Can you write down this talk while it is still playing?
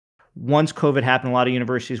once COVID happened, a lot of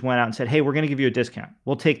universities went out and said, hey, we're going to give you a discount.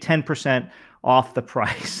 We'll take 10% off the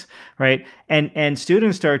price, right? And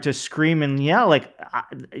students start to scream and yell like,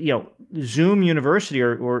 Zoom University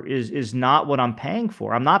or is not what I'm paying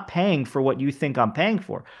for. I'm not paying for what you think I'm paying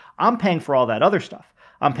for. I'm paying for all that other stuff.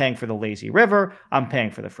 I'm paying for the lazy river. I'm paying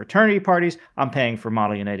for the fraternity parties. I'm paying for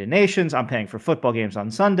Model United Nations. I'm paying for football games on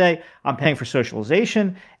Sunday. I'm paying for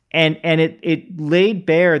socialization. And it laid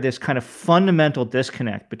bare this kind of fundamental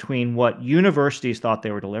disconnect between what universities thought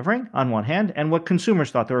they were delivering on one hand and what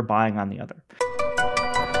consumers thought they were buying on the other.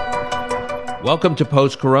 Welcome to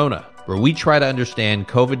Post-Corona, where we try to understand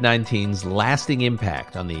COVID-19's lasting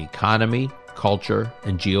impact on the economy, culture,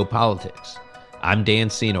 and geopolitics. I'm Dan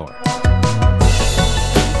Senor.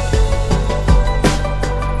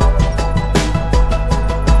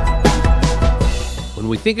 When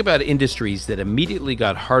we think about industries that immediately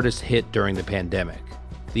got hardest hit during the pandemic,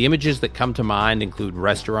 the images that come to mind include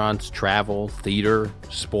restaurants, travel, theater,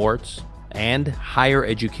 sports, and higher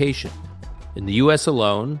education. In the U.S.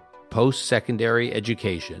 alone, post-secondary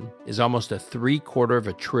education is almost a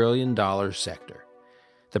 $750 billion sector.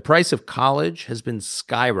 The price of college has been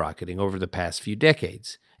skyrocketing over the past few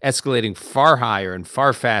decades, escalating far higher and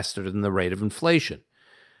far faster than the rate of inflation.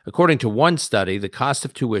 According to one study, the cost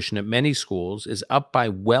of tuition at many schools is up by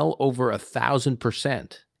well over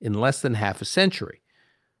 1,000% in less than half a century.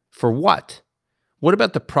 For what? What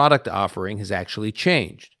about the product offering has actually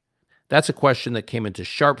changed? That's a question that came into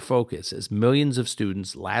sharp focus as millions of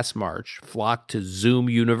students last March flocked to Zoom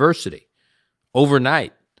University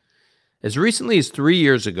overnight. As recently as 3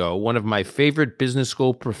 years ago, one of my favorite business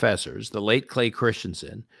school professors, the late Clay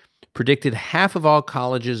Christensen, predicted half of all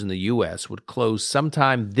colleges in the U.S. would close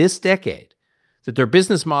sometime this decade, that their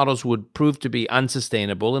business models would prove to be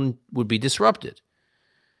unsustainable and would be disrupted.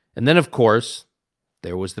 And then, of course,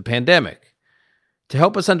 there was the pandemic. To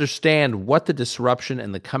help us understand what the disruption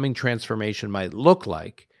and the coming transformation might look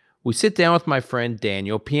like, we sit down with my friend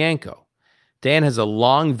Daniel Pianko. Dan has a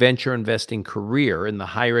long venture investing career in the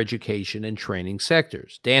higher education and training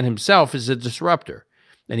sectors. Dan himself is a disruptor,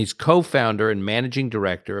 and he's co-founder and managing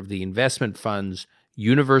director of the investment funds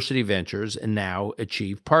University Ventures and now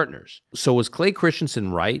Achieve Partners. So was Clay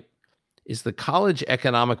Christensen right? Is the college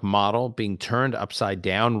economic model being turned upside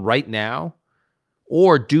down right now?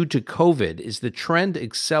 Or due to COVID, is the trend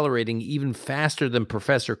accelerating even faster than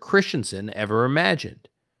Professor Christensen ever imagined?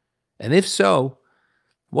 And if so,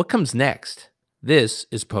 what comes next? This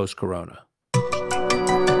is Post-Corona.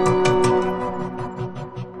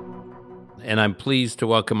 And I'm pleased to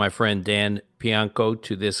welcome my friend Dan Pianko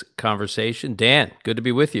to this conversation. Dan, good to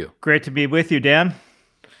be with you. Great to be with you, Dan.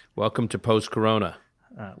 Welcome to Post-Corona.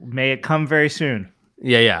 May it come very soon.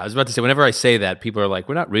 Yeah. I was about to say, whenever I say that, people are like,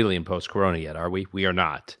 we're not really in post-corona yet, are we? We are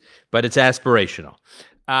not. But it's aspirational.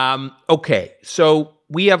 Okay, so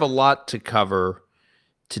we have a lot to cover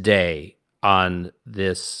today on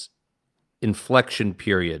this inflection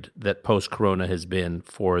period that post-corona has been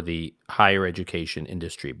for the higher education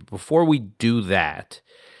industry. But before we do that,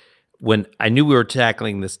 when I knew we were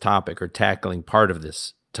tackling this topic or tackling part of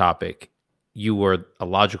this topic, you were a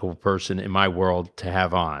logical person in my world to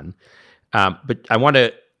have on. But I want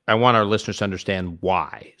our listeners to understand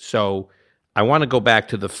why. So I want to go back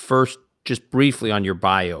to the first, just briefly on your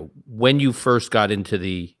bio, when you first got into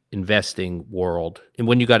the investing world and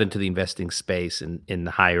when you got into the investing space in the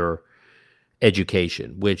higher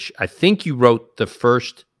education, which I think you wrote the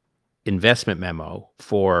first investment memo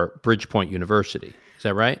for Bridgepoint University. Is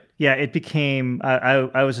that right? Yeah, it became,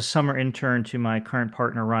 I was a summer intern to my current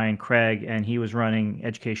partner, Ryan Craig, and he was running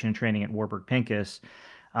education and training at Warburg Pincus.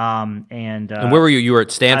 And where were you? You were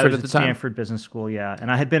at Stanford at the time? Stanford Business School, yeah.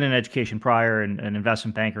 And I had been in education prior and an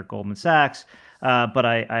investment banker at Goldman Sachs. But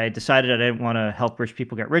I decided I didn't want to help rich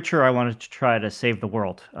people get richer. I wanted to try to save the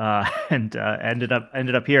world, and ended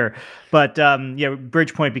up here. But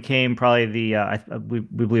Bridgepoint became probably we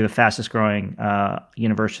believe the fastest growing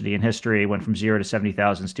university in history. It went from 0 to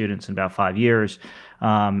 70,000 students in about 5 years,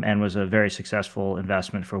 and was a very successful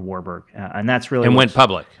investment for Warburg. And that's really went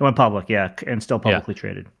public. It went public, yeah, and still publicly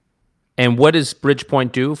traded. And what does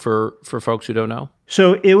Bridgepoint do for folks who don't know?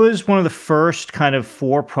 So it was one of the first kind of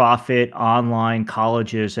for-profit online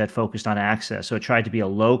colleges that focused on access. So it tried to be a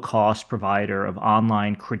low-cost provider of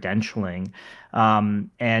online credentialing. And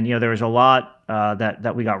there was a lot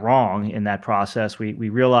that we got wrong in that process. We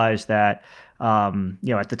realized that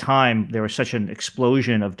at the time there was such an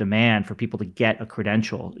explosion of demand for people to get a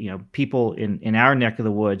credential. People in our neck of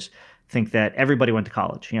the woods think that everybody went to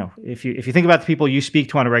college. If you think about the people you speak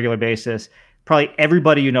to on a regular basis, probably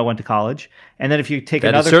everybody you know went to college. And then if you take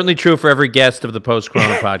That is certainly true for every guest of the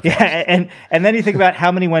Post-Corona podcast. Yeah, and then you think about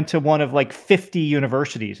how many went to one of like 50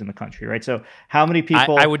 universities in the country, right? So how many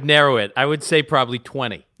people? I would narrow it. I would say probably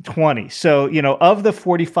 20. 20. So, of the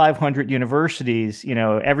 4,500 universities,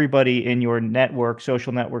 everybody in your network,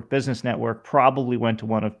 social network, business network, probably went to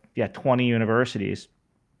one of 20 universities.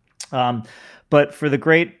 But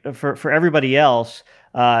for everybody else,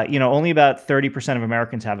 only about 30% of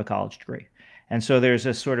Americans have a college degree. And so there's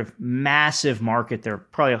a sort of massive market. There are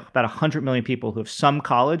probably about 100 million people who have some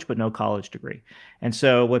college but no college degree. And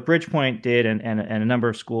so what Bridgepoint did, and a number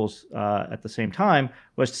of schools at the same time,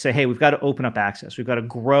 was to say, hey, we've got to open up access. We've got to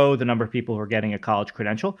grow the number of people who are getting a college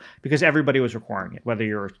credential, because everybody was requiring it. Whether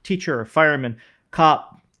you're a teacher, a fireman,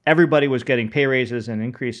 cop, everybody was getting pay raises and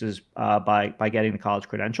increases by getting the college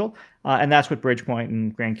credential. And that's what Bridgepoint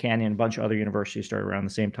and Grand Canyon and a bunch of other universities started around the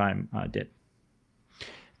same time did.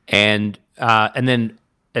 And then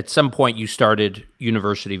at some point you started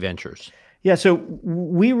University Ventures. Yeah, so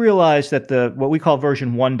we realized that what we call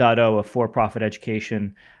version 1.0 of for-profit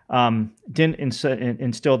education didn't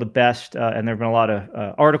instill the best, and there have been a lot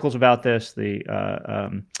of articles about this. The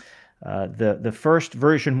first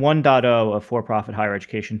version 1.0 of for-profit higher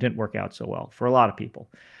education didn't work out so well for a lot of people.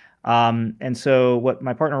 And so what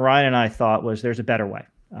my partner Ryan and I thought was, there's a better way.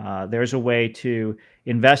 There's a way to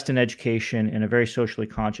invest in education in a very socially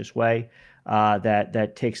conscious way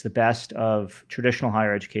that takes the best of traditional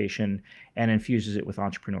higher education and infuses it with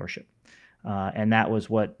entrepreneurship. And that was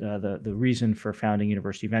what the reason for founding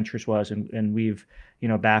University Ventures was. And we've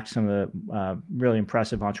backed some of the really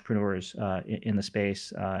impressive entrepreneurs in the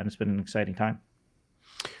space, and it's been an exciting time.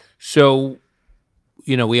 So,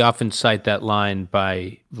 we often cite that line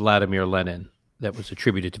by Vladimir Lenin that was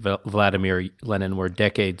attributed to Vladimir Lenin, where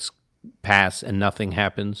decades pass and nothing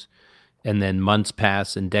happens, and then months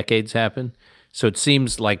pass and decades happen. So it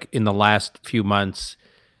seems like in the last few months,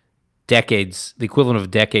 the equivalent of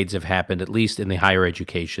decades have happened, at least in the higher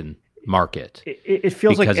education market. It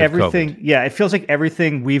feels like everything. Yeah, it feels like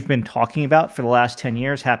everything we've been talking about for the last 10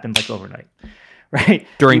 years happened like overnight. Right.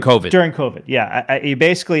 During COVID. Yeah. You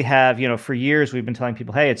basically have, for years we've been telling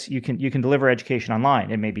people, hey, you can deliver education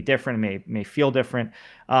online. It may be different. It may feel different.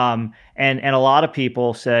 And a lot of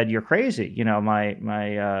people said, you're crazy. I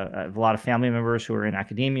have a lot of family members who are in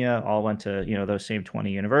academia, all went to, those same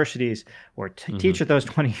 20 universities, or teach at those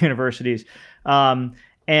 20 universities.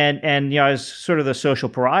 And I was sort of the social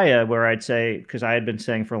pariah, where I'd say, because I had been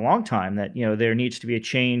saying for a long time that, there needs to be a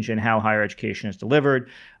change in how higher education is delivered.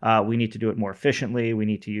 We need to do it more efficiently. We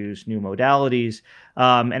need to use new modalities.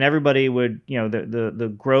 And everybody would,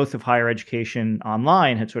 the growth of higher education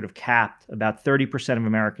online had sort of capped. About 30% of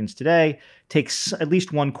Americans today takes at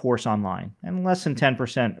least one course online, and less than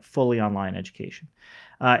 10% fully online education.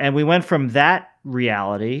 And we went from that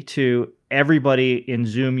reality to everybody in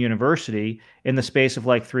Zoom University in the space of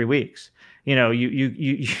like 3 weeks.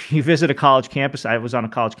 You visit a college campus. I was on a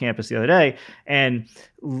college campus the other day, and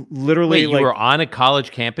literally, Wait, you were on a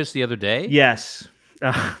college campus the other day? Yes,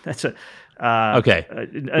 that's a okay.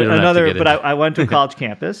 Another, but I went to a college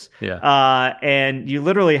campus. Yeah, and you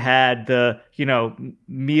literally had the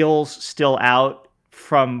meals still out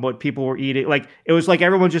from what people were eating. Like, it was like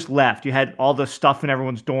everyone just left. You had all the stuff in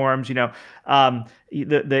everyone's dorms.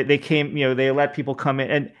 They came. They let people come in,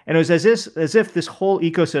 and it was as if this whole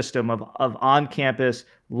ecosystem of on-campus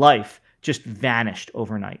life just vanished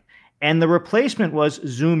overnight. And the replacement was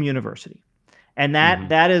Zoom University, and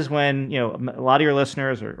that is when a lot of your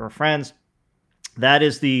listeners or friends, that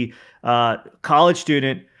is the college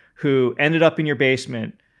student who ended up in your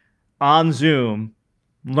basement on Zoom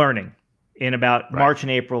learning in about March and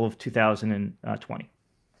April of 2020.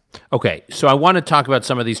 Okay, so I want to talk about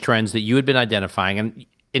some of these trends that you had been identifying, and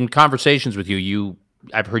in conversations with you,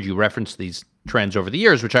 I've heard you reference these trends over the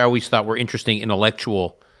years, which I always thought were interesting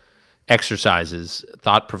intellectual exercises,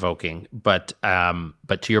 thought-provoking. But to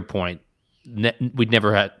your point,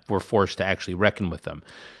 were forced to actually reckon with them.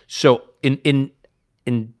 So in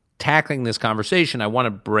tackling this conversation, I want to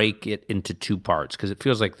break it into two parts, because it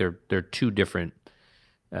feels like they're two different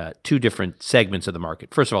segments of the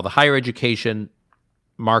market. First of all, the higher education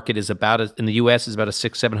market is in the U.S. is about a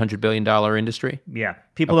 $600-700 billion industry. Yeah,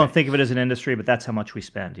 people don't think of it as an industry, but that's how much we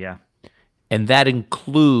spend. Yeah, and that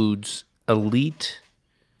includes elite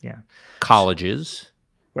colleges.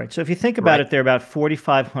 Right. So if you think about it, there are about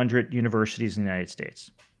 4,500 universities in the United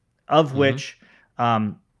States, of which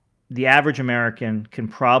the average American can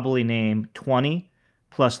probably name 20,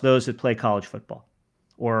 plus those that play college football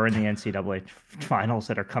or in the NCAA finals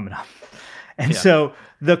that are coming up. And so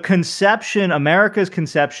America's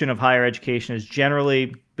conception of higher education is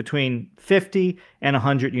generally between 50 and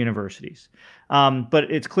 100 universities. But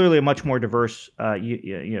it's clearly a much more diverse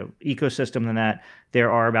ecosystem than that. There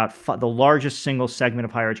are about the largest single segment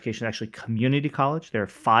of higher education is actually community college. There are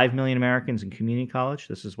 5 million Americans in community college.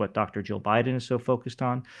 This is what Dr. Jill Biden is so focused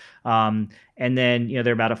on. And then there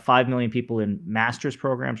are about 5 million people in master's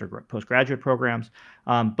programs or postgraduate programs.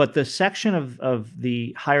 But the section of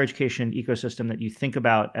the higher education ecosystem that you think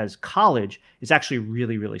about as college is actually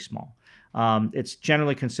really, really small. It's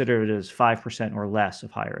generally considered as 5% or less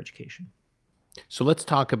of higher education. So let's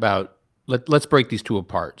talk about, let's break these two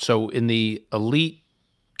apart. So in the elite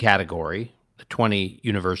category, the 20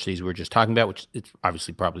 universities we were just talking about, which it's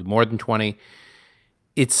obviously probably more than 20,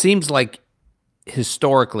 it seems like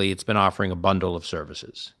historically it's been offering a bundle of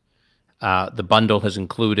services. The bundle has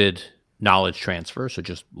included knowledge transfer, so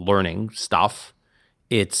just learning stuff.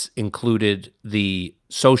 It's included the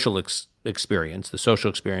social experience, the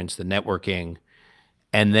networking,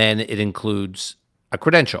 and then it includes a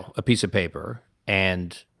credential, a piece of paper,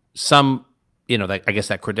 and some, I guess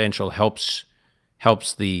that credential helps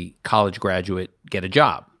the college graduate get a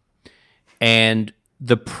job. And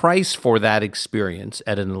the price for that experience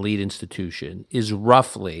at an elite institution is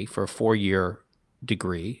roughly, for a 4-year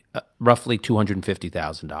degree, roughly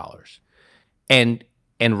 $250,000.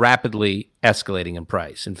 And rapidly escalating in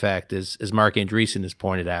price. In fact, as Marc Andreessen has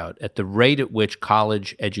pointed out, at the rate at which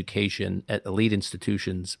college education at elite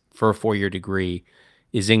institutions for a 4-year degree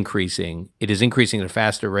is increasing, it is increasing at a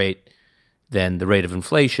faster rate than the rate of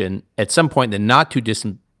inflation. At some point in the not too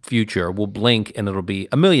distant future, we'll blink and it'll be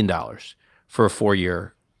 $1 million for a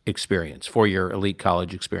 4-year experience, 4-year elite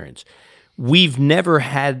college experience. We've never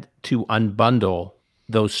had to unbundle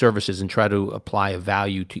those services and try to apply a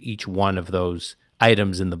value to each one of those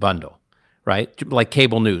items in the bundle, right? Like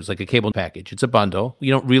cable news, like a cable package. It's a bundle.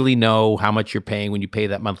 You don't really know how much you're paying when you pay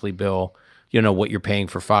that monthly bill. You know what you're paying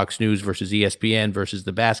for Fox News versus ESPN versus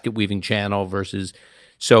the basket weaving channel versus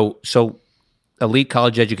so elite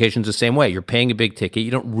college education is the same way. You're paying a big ticket.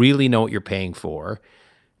 You don't really know what you're paying for.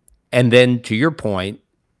 And then to your point,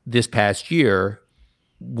 this past year,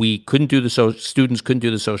 we couldn't do students couldn't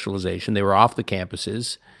do the socialization. They were off the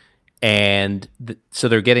campuses. And so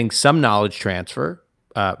they're getting some knowledge transfer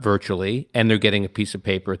virtually, and they're getting a piece of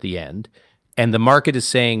paper at the end. And the market is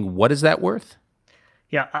saying, what is that worth?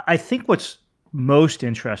 Yeah, I think what's most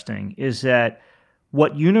interesting is that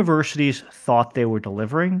what universities thought they were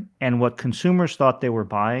delivering and what consumers thought they were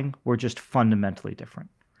buying were just fundamentally different.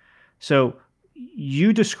 So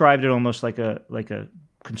you described it almost like a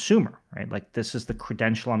consumer, right? Like, this is the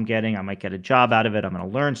credential I'm getting. I might get a job out of it. I'm going to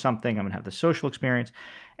learn something. I'm going to have the social experience.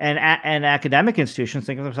 And academic institutions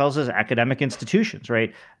think of themselves as academic institutions,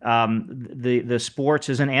 right? The sports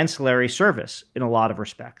is an ancillary service in a lot of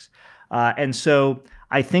respects. And so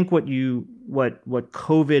I think what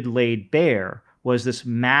COVID laid bare was this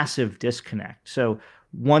massive disconnect. So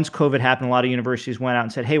once COVID happened, a lot of universities went out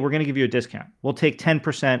and said, hey, we're going to give you a discount. We'll take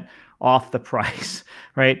 10% off the price,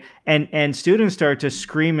 right? And students start to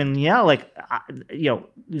scream and yell, like,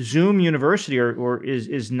 Zoom University or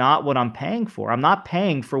is not what I'm paying for. I'm not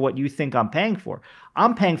paying for what you think I'm paying for.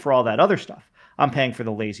 I'm paying for all that other stuff. I'm paying for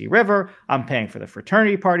the lazy river. I'm paying for the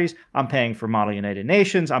fraternity parties. I'm paying for Model United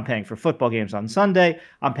Nations. I'm paying for football games on Sunday.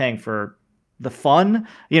 I'm paying for the fun.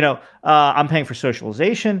 I'm paying for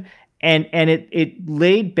socialization. And it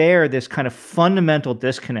laid bare this kind of fundamental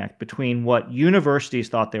disconnect between what universities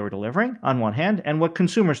thought they were delivering on one hand and what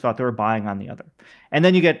consumers thought they were buying on the other. And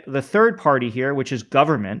then you get the third party here, which is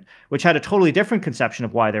government, which had a totally different conception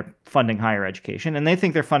of why they're funding higher education. And they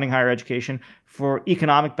think they're funding higher education for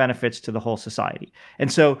economic benefits to the whole society.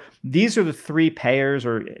 And so these are the three payers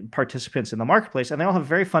or participants in the marketplace, and they all have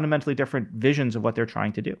very fundamentally different visions of what they're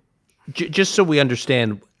trying to do. Just so we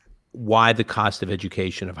understand why the cost of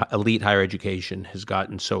education, of elite higher education, has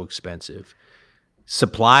gotten so expensive.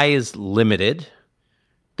 Supply is limited.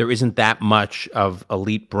 There isn't that much of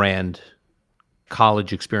elite brand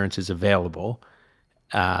college experiences available.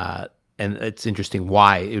 And it's interesting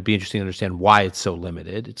why. It would be interesting to understand why it's so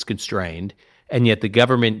limited. It's constrained. And yet the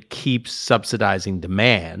government keeps subsidizing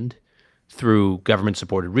demand through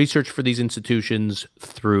government-supported research for these institutions,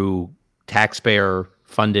 through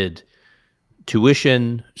taxpayer-funded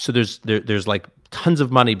tuition. So there's like tons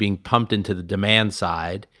of money being pumped into the demand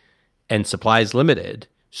side, and supply is limited.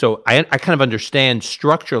 So I kind of understand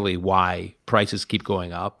structurally why prices keep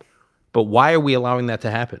going up, but why are we allowing that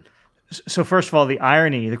to happen? So first of all, the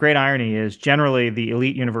great irony is generally the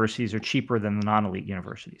elite universities are cheaper than the non-elite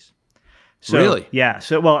universities. So, really? Yeah.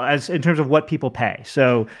 So, well, as in terms of what people pay.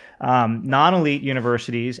 So non-elite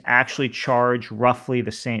universities actually charge roughly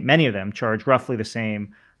the same. Many of them charge roughly the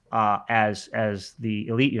same as the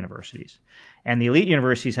elite universities. And the elite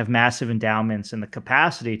universities have massive endowments and the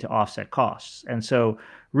capacity to offset costs. And so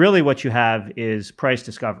really what you have is price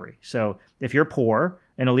discovery. So if you're poor,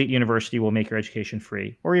 an elite university will make your education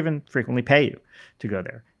free or even frequently pay you to go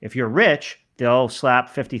there. If you're rich, they'll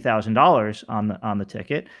slap $50,000 on the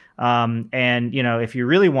ticket. And if you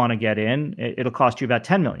really want to get in, it'll cost you about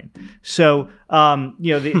 $10 million. So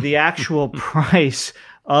the actual price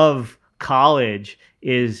of college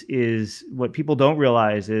is what people don't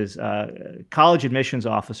realize is college admissions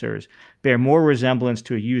officers bear more resemblance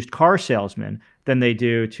to a used car salesman than they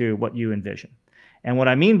do to what you envision. And what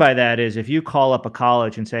I mean by that is if you call up a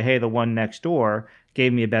college and say, hey, the one next door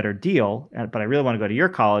gave me a better deal, but I really want to go to your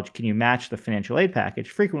college, can you match the financial aid package?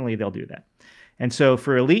 Frequently, they'll do that. And so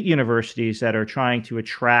for elite universities that are trying to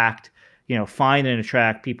find and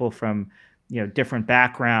attract people from different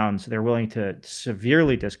backgrounds, they're willing to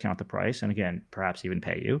severely discount the price and, again, perhaps even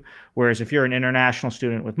pay you. Whereas if you're an international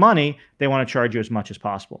student with money, they want to charge you as much as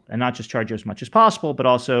possible. And not just charge you as much as possible, but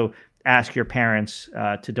also ask your parents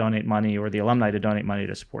to donate money or the alumni to donate money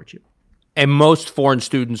to support you. And most foreign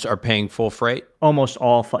students are paying full freight? Almost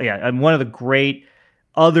all. Yeah. And one of the great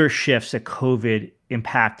other shifts that COVID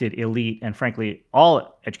impacted elite and, frankly,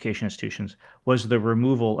 all education institutions was the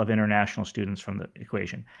removal of international students from the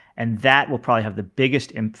equation. And that will probably have the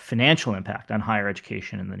biggest financial impact on higher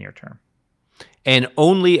education in the near term. And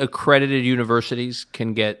only accredited universities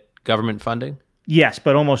can get government funding? Yes,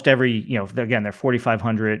 but almost every, again, there are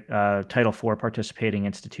 4,500 Title IV participating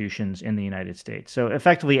institutions in the United States. So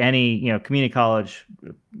effectively any, community college,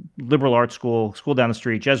 liberal arts school down the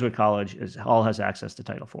street, Jesuit college all has access to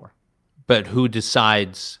Title IV. But who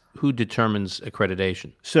determines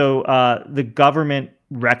accreditation? So the government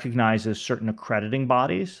recognizes certain accrediting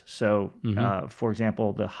bodies. So, for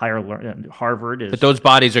example, the Harvard is... But those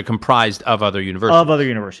bodies are comprised of other universities. Of other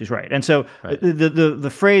universities, right. And so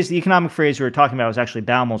the economic phrase we were talking about was actually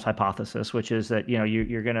Baumol's hypothesis, which is that,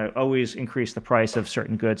 you're going to always increase the price of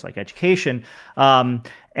certain goods like education. And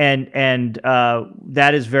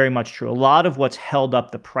that is very much true. A lot of what's held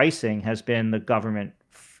up the pricing has been the government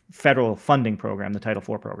federal funding program, the Title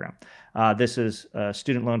IV program. This is a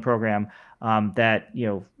student loan program that,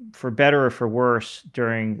 for better or for worse,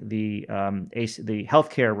 during the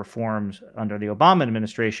healthcare reforms under the Obama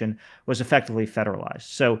administration was effectively federalized.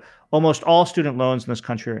 So almost all student loans in this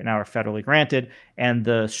country now are federally granted, and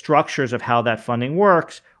the structures of how that funding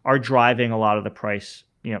works are driving a lot of the price,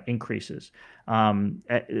 increases.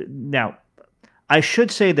 Now, I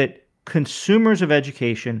should say that consumers of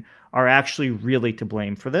education are actually really to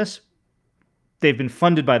blame for this. They've been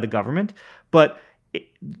funded by the government, but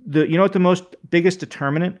what the biggest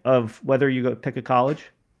determinant of whether you go pick a college?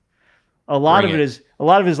 A lot of it is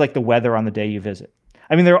like the weather on the day you visit.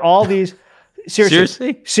 I mean, there are all these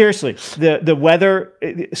seriously the weather,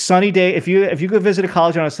 sunny day. If you go visit a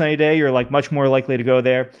college on a sunny day, you're like much more likely to go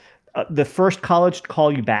there. The first college to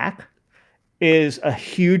call you back is a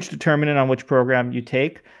huge determinant on which program you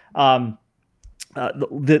take. The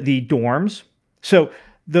dorms. So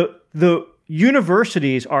the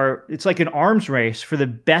universities it's like an arms race for the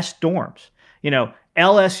best dorms.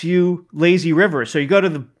 LSU Lazy River. So you go to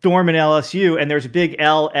the dorm in LSU and there's a big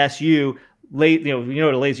LSU. You know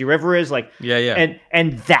what a lazy river is? Yeah.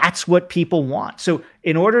 And that's what people want. So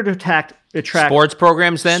in order to attract sports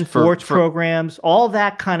programs, then sports programs, all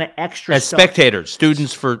that kind of extra as stuff. Spectators,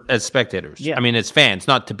 students as spectators. Yeah. I mean, as fans,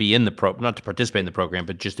 not to be not to participate in the program,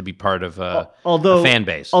 but just to be part of a fan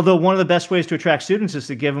base. Although one of the best ways to attract students is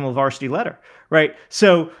to give them a varsity letter, right?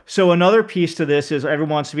 So another piece to this is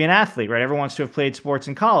everyone wants to be an athlete, right? Everyone wants to have played sports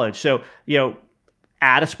in college. So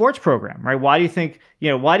add a sports program, right? Why do you think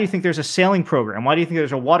there's a sailing program? Why do you think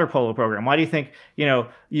there's a water polo program? Why do you think,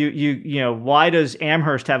 why does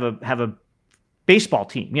Amherst have a baseball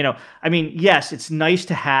team? I mean, yes, it's nice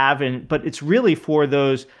to have, but it's really for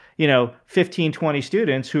those, 15, 20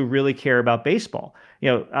 students who really care about baseball.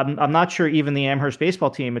 I'm not sure even the Amherst baseball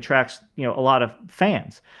team attracts, a lot of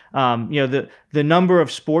fans. The number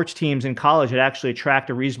of sports teams in college that actually attract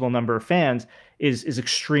a reasonable number of fans is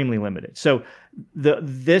extremely limited. So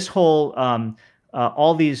this whole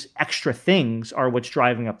all these extra things are what's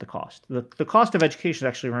driving up the cost. The cost of education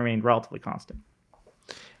has actually remained relatively constant.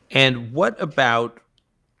 And what about,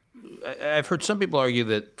 I've heard some people argue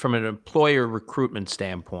that from an employer recruitment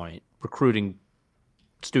standpoint, recruiting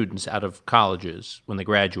students out of colleges when they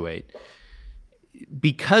graduate,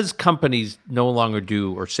 because companies no longer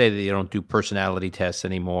do or say that they don't do personality tests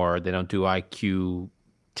anymore, they don't do IQ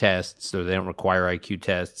tests, or they don't require IQ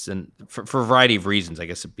tests, and for a variety of reasons, I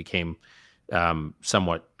guess it became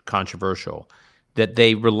somewhat controversial, that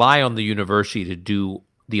they rely on the university to do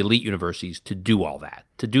the elite universities to do all that,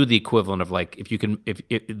 to do the equivalent of like,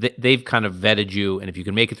 if they've kind of vetted you, and if you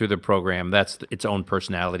can make it through the program, that's its own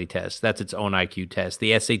personality test. That's its own IQ test.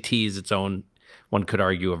 The SAT is its own, one could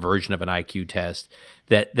argue, a version of an IQ test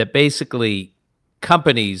that basically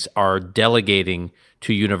companies are delegating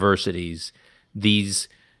to universities these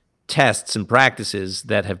tests and practices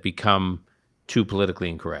that have become too politically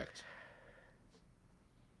incorrect.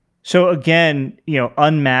 So again,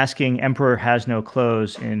 unmasking emperor has no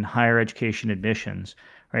clothes in higher education admissions,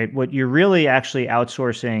 right? What you're really actually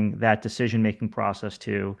outsourcing that decision-making process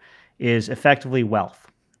to is effectively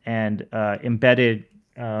wealth and embedded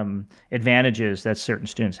advantages that certain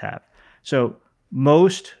students have. So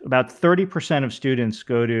about 30% of students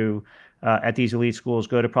go to, at these elite schools,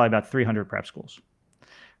 go to probably about 300 prep schools,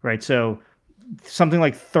 right? So something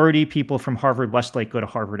like 30 people from Harvard Westlake go to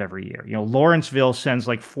Harvard every year. Lawrenceville sends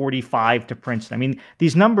like 45 to Princeton. I mean,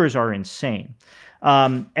 these numbers are insane.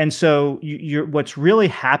 And so what's really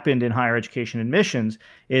happened in higher education admissions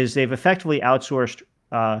is they've effectively outsourced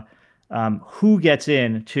who gets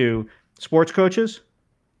in to sports coaches,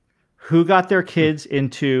 who got their kids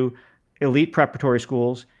into elite preparatory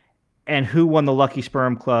schools, and who won the lucky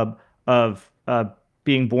sperm club of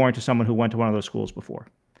being born to someone who went to one of those schools before.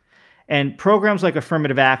 And programs like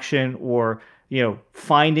affirmative action or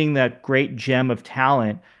finding that great gem of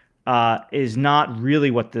talent is not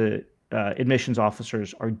really what the admissions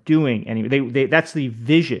officers are doing anyway. That's the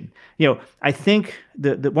vision. I think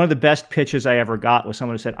the one of the best pitches I ever got was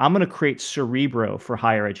someone who said, "I'm going to create Cerebro for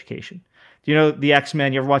higher education." Do you know the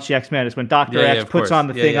X-Men? You ever watch the X-Men? It's when Dr. X puts on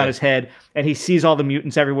the thing on his head and he sees all the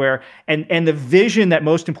mutants everywhere. And the vision that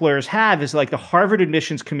most employers have is like the Harvard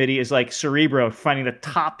admissions committee is like Cerebro, finding the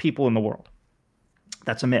top people in the world.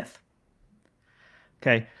 That's a myth.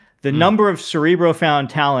 Okay. The number of Cerebro found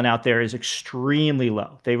talent out there is extremely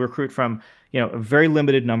low. They recruit from, a very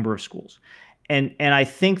limited number of schools. And I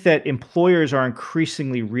think that employers are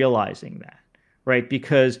increasingly realizing that, right?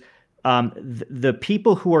 Because the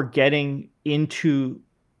people who are getting into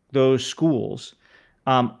those schools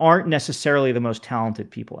aren't necessarily the most talented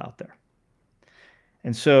people out there.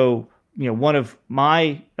 And so, one of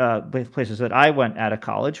my places that I went out of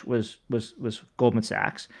college was Goldman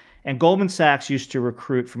Sachs. And Goldman Sachs used to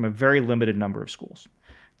recruit from a very limited number of schools.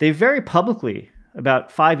 They very publicly,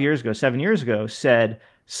 about 7 years ago, said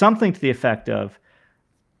something to the effect of,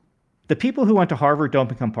 the people who went to Harvard don't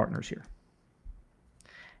become partners here.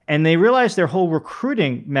 And they realized their whole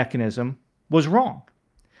recruiting mechanism was wrong.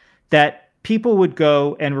 That people would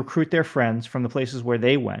go and recruit their friends from the places where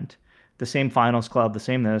they went, the same finals club, the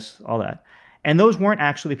same this, all that. And those weren't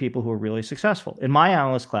actually people who were really successful. In my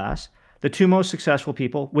analyst class, the two most successful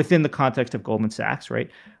people within the context of Goldman Sachs,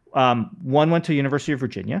 right? One went to University of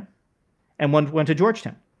Virginia and one went to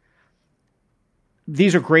Georgetown.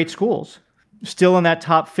 These are great schools, still in that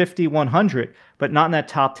top 50, 100, but not in that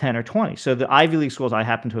top 10 or 20. So the Ivy League schools, I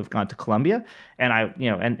happen to have gone to Columbia,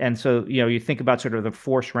 and so you think about sort of the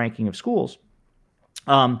force ranking of schools,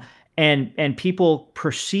 and people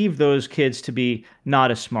perceive those kids to be not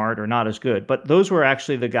as smart or not as good. But those were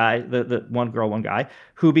actually the one girl, one guy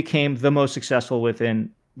who became the most successful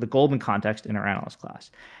within the Goldman context in our analyst class.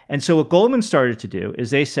 And so what Goldman started to do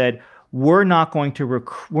is they said, we're not going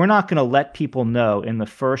to let people know in the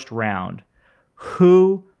first round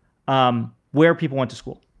where people went to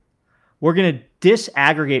school. We're going to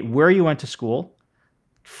disaggregate where you went to school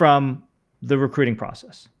from the recruiting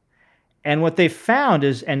process. And what they found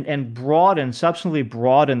is, and substantially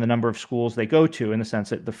broaden the number of schools they go to, in the sense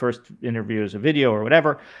that the first interview is a video or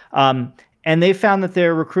whatever. And they found that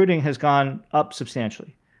their recruiting has gone up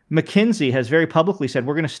substantially. McKinsey has very publicly said,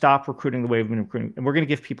 we're going to stop recruiting the way we've been recruiting, and we're going to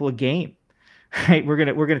give people a game, right? We're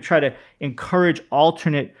going to try to encourage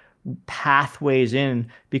alternate pathways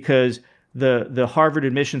in, because the Harvard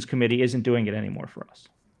admissions committee isn't doing it anymore for us.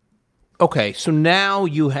 Okay, so now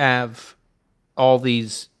you have all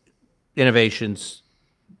these innovations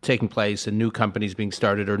taking place and new companies being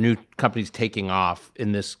started, or new companies taking off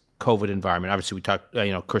in this COVID environment. Obviously, we talked,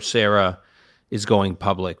 Coursera is going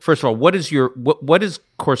public. First of all, what has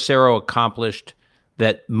Coursera accomplished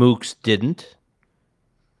that MOOCs didn't?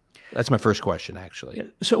 That's my first question, actually.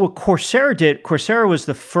 So what Coursera was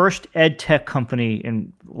the first ed tech company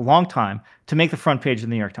in a long time to make the front page of the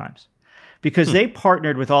New York Times, because they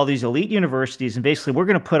partnered with all these elite universities, and basically, we're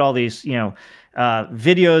going to put all these,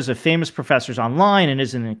 videos of famous professors online, and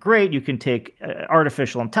isn't it great? You can take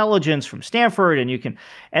artificial intelligence from Stanford, and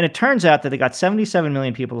it turns out that they got 77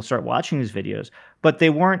 million people to start watching these videos, but they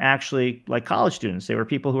weren't actually like college students. They were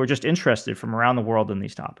people who were just interested from around the world in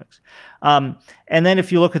these topics. And then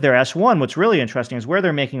if you look at their S1, what's really interesting is where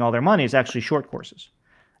they're making all their money is actually short courses.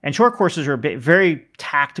 And short courses are very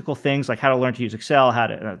tactical things like how to learn to use Excel,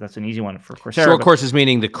 that's an easy one for Coursera. Short courses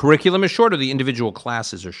meaning the curriculum is short or the individual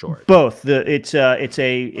classes are short? Both. It's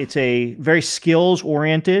a very skills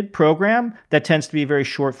oriented program that tends to be very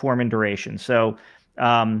short form in duration. So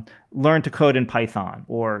learn to code in Python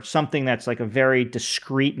or something that's like a very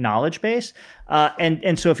discrete knowledge base.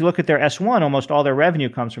 And so if you look at their S1, almost all their revenue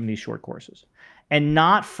comes from these short courses and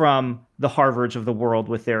not from the Harvards of the world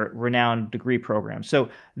with their renowned degree programs. So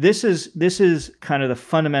this is kind of the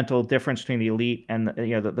fundamental difference between the elite and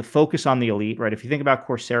the focus on the elite, right? If you think about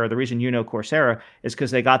Coursera, the reason Coursera is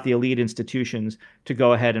because they got the elite institutions to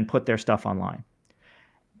go ahead and put their stuff online.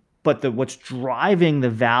 But what's driving the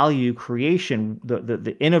value creation,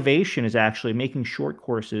 the innovation is actually making short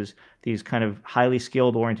courses, these kind of highly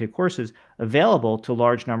skilled oriented courses, available to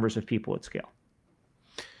large numbers of people at scale.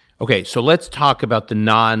 Okay, so let's talk about the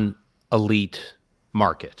non-elite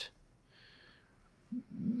market.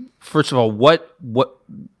 First of all, what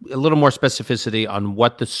a little more specificity on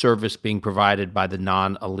what the service being provided by the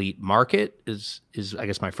non-elite market is I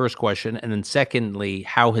guess my first question. And then secondly,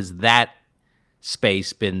 how has that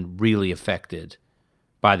space been really affected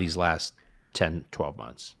by these last 10, 12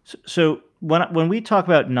 months? So when we talk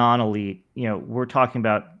about non-elite, we're talking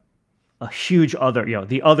about a huge other,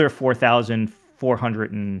 the other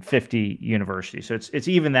 4,450 universities. So it's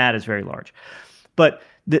even that is very large. But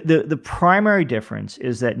the primary difference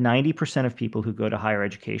is that 90% of people who go to higher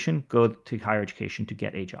education go to higher education to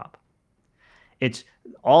get a job. It's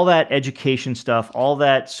all that education stuff, all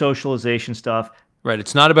that socialization stuff. Right.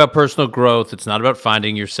 It's not about personal growth. It's not about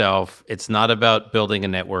finding yourself. It's not about building a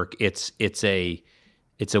network. It's a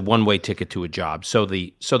one-way ticket to a job. So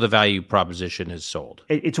the value proposition is sold.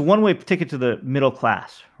 It's a one-way ticket to the middle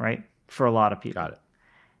class, right? For a lot of people. Got it.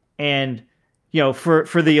 And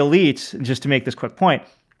for the elites, just to make this quick point,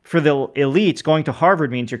 for the elites, going to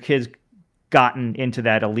Harvard means your kid's gotten into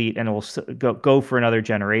that elite and it will go for another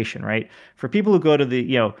generation, right? For people who go to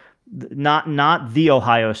the not the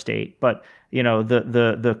Ohio State, but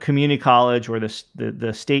the community college or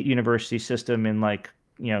the state university system in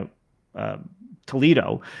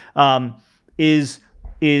Toledo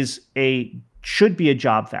should be a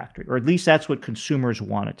job factory, or at least that's what consumers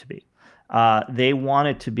want it to be. They want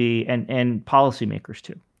it to be, and policymakers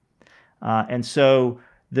too. And so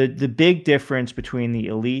the big difference between the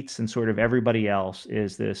elites and sort of everybody else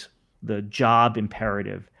is the job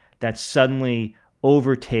imperative that suddenly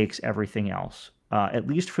overtakes everything else, at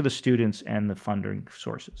least for the students and the funding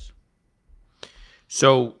sources.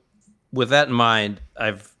 So with that in mind,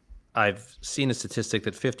 I've seen a statistic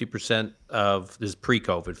that 50% of, this is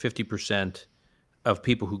pre-COVID, 50% of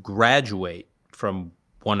people who graduate from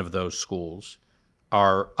one of those schools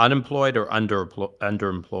are unemployed or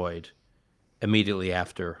underemployed immediately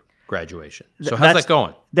after graduation. So how's that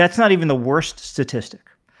going? That's not even the worst statistic.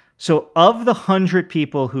 So of the 100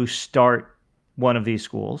 people who start one of these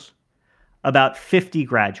schools, about 50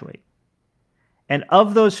 graduate. And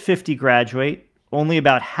of those 50 graduate, only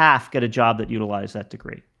about half get a job that utilize that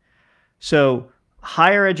degree. So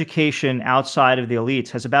higher education outside of the elites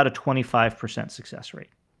has about a 25% success rate.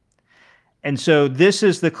 And so this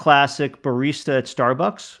is the classic barista at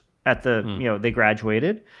Starbucks they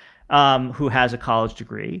graduated, who has a college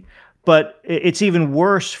degree. But it's even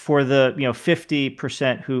worse for the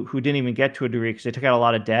 50% who didn't even get to a degree because they took out a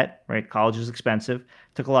lot of debt, right? College is expensive,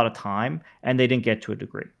 took a lot of time, and they didn't get to a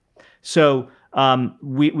degree. So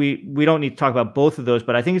we don't need to talk about both of those,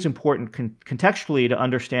 but I think it's important contextually to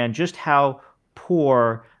understand just how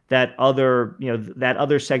poor that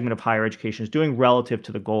other segment of higher education is doing relative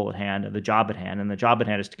to the goal at hand and the job at hand. And the job at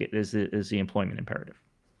hand is the employment imperative.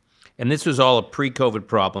 And this was all a pre-COVID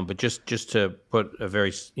problem, but just to put a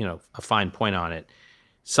very a fine point on it,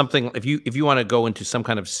 something if you want to go into some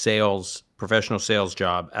kind of professional sales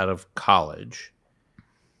job out of college,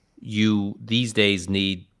 you these days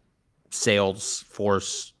need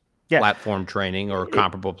Salesforce platform training or a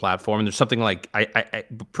comparable platform. And there's something like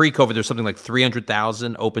pre-COVID, there's something like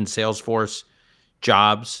 300,000 open Salesforce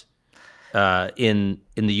jobs in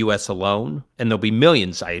the U.S. alone, and there'll be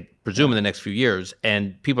millions, I presume, in the next few years.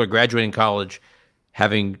 And people are graduating college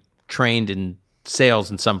having trained in sales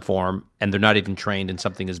in some form, and they're not even trained in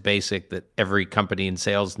something as basic that every company in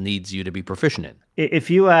sales needs you to be proficient in. If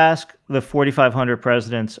you ask the 4,500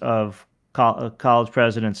 presidents of college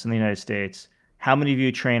presidents in the United States, how many of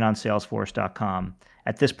you train on Salesforce.com?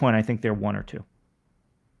 At this point, I think they're one or two.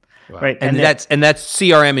 Wow. Right, and that's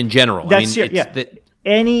CRM in general.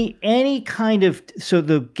 Any kind of, so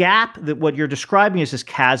the gap that what you're describing is this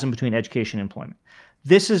chasm between education and employment.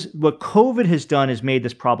 This is what COVID has done, is made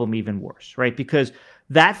this problem even worse, right? Because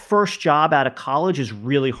that first job out of college is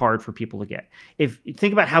really hard for people to get. If you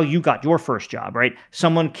think about how you got your first job, right?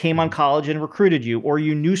 Someone came on college and recruited you, or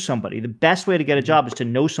you knew somebody. The best way to get a job is to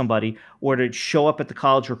know somebody or to show up at the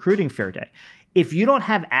college recruiting fair day. If you don't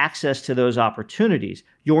have access to those opportunities,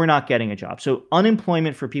 you're not getting a job. So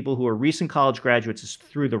unemployment for people who are recent college graduates is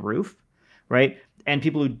through the roof, right? And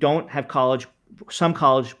people who don't have college, some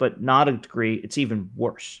college, but not a degree, it's even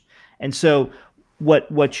worse. And so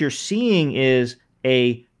what you're seeing is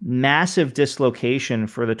a massive dislocation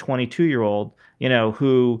for the 22-year-old,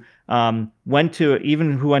 who went to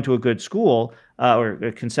a good school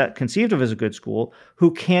or conceived of as a good school,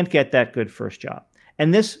 who can't get that good first job.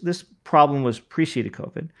 And this problem was preceded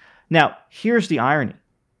COVID. Now, here's the irony.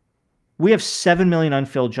 We have 7 million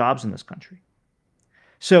unfilled jobs in this country.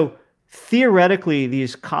 So theoretically,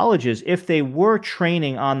 these colleges, if they were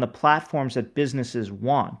training on the platforms that businesses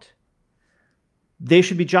want, they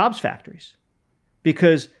should be jobs factories.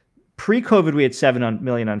 Because pre-COVID, we had 7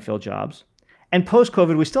 million unfilled jobs. And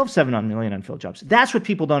post-COVID, we still have 7 million unfilled jobs. That's what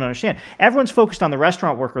people don't understand. Everyone's focused on the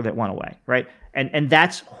restaurant worker that went away, right? And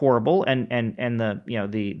that's horrible. And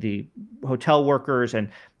the hotel workers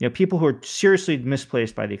and people who are seriously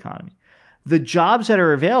misplaced by the economy. The jobs that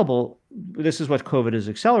are available, this is what COVID is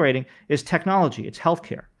accelerating, is technology. It's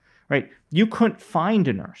healthcare, right? You couldn't find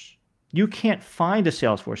a nurse. You can't find a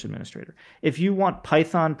Salesforce administrator. If you want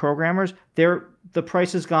Python programmers, the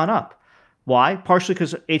price has gone up. Why? Partially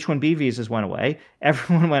because H-1B visas went away.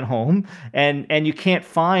 Everyone went home, and you can't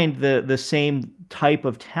find the same type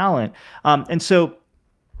of talent. And so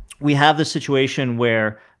we have this situation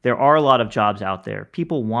where there are a lot of jobs out there.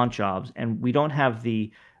 People want jobs, and we don't have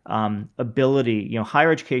the ability.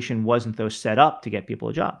 Higher education wasn't, though, set up to get people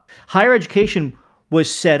a job. Higher education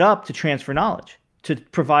was set up to transfer knowledge, to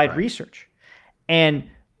provide research. And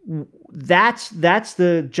that's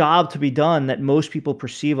the job to be done that most people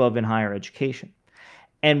perceive of in higher education.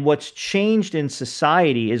 And what's changed in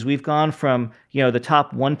society is we've gone from, the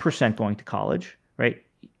top 1% going to college, right?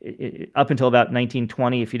 Up until about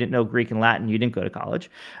 1920, if you didn't know Greek and Latin, you didn't go to college,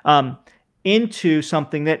 into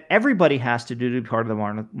something that everybody has to do to be part of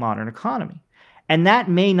the modern economy. And that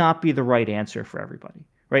may not be the right answer for everybody,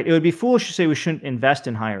 right? It would be foolish to say we shouldn't invest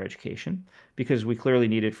in higher education, because we clearly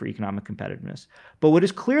need it for economic competitiveness. But what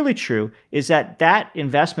is clearly true is that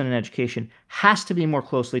investment in education has to be more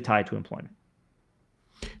closely tied to employment.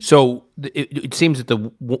 So it seems that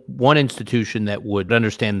the one institution that would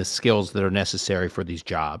understand the skills that are necessary for these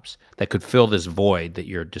jobs, that could fill this void that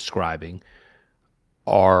you're describing,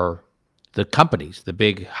 are the companies, the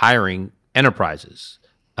big hiring enterprises,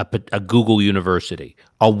 a Google University,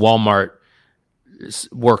 a Walmart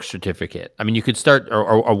work certificate. I mean, you could start,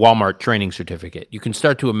 or a Walmart training certificate. You can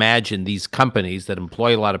start to imagine these companies that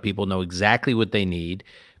employ a lot of people, know exactly what they need,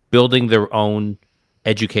 building their own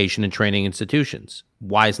education and training institutions.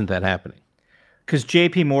 Why isn't that happening? Because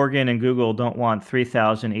JP Morgan and Google don't want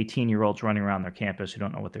 3,000 18-year-olds running around their campus who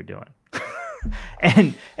don't know what they're doing.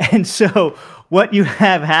 and so what you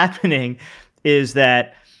have happening is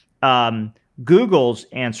that Google's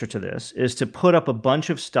answer to this is to put up a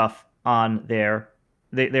bunch of stuff on they're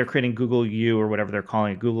creating Google U, or whatever they're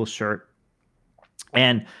calling it, Google Cert.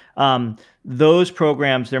 And those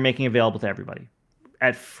programs they're making available to everybody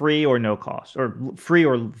at free or no cost, or free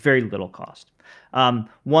or very little cost.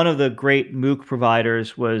 One of the great MOOC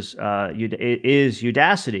providers is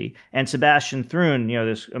Udacity, and Sebastian Thrun,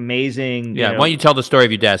 this amazing. Yeah, why don't you tell the story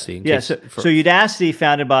of Udacity? So Udacity,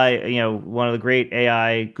 founded by one of the great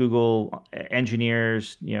AI Google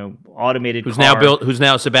engineers, automated. Who's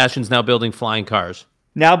now Sebastian's now building flying cars.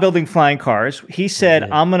 Now building flying cars. He said,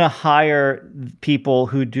 "I'm going to hire people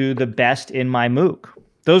who do the best in my MOOC."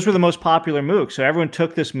 Those were the most popular MOOCs. So everyone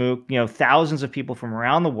took this MOOC, thousands of people from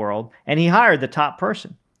around the world, and he hired the top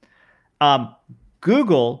person.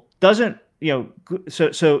 Google doesn't,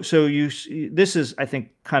 this is, I think,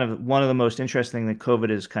 kind of one of the most interesting things that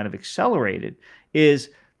COVID has kind of accelerated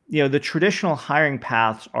is, the traditional hiring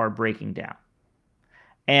paths are breaking down.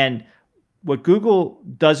 And what Google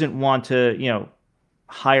doesn't want to,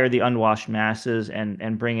 hire the unwashed masses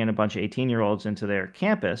and bring in a bunch of 18-year-olds into their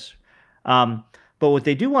campus. But what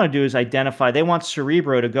they do want to do is identify, they want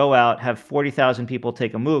Cerebro to go out, have 40,000 people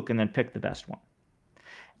take a MOOC, and then pick the best one.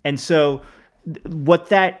 And so what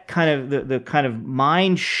that kind of, the kind of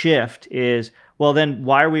mind shift is, well, then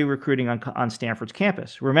why are we recruiting on Stanford's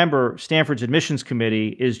campus? Remember, Stanford's admissions committee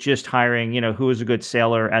is just hiring, who is a good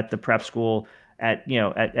sailor at the prep school at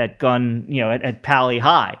Pali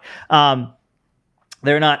High.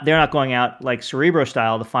 They're not going out like Cerebro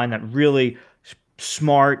style to find that really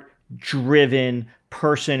smart, driven,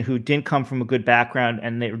 person who didn't come from a good background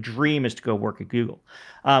and their dream is to go work at Google.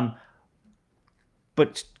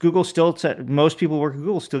 But Google still, most people who work at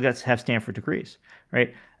Google still have Stanford degrees,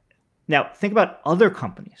 right? Now, think about other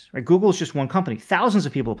companies, right? Google is just one company. Thousands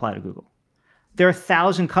of people apply to Google. There are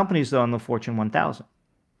 1,000 companies, though, in the Fortune 1000.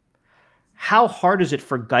 How hard is it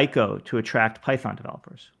for Geico to attract Python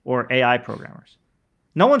developers or AI programmers?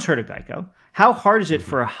 No one's heard of Geico. How hard is it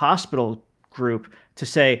for a hospital group to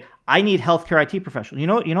say, I need healthcare IT professionals? You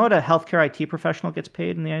know what a healthcare IT professional gets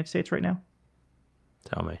paid in the United States right now?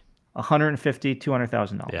 Tell me. $150,000,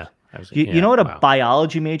 $200,000. Yeah. You know what a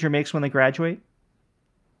biology major makes when they graduate?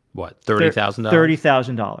 What, $30,000?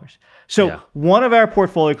 $30,000. So one of our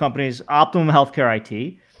portfolio companies, Optimum Healthcare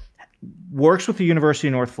IT, works with the University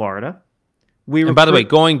of North Florida. And by the way,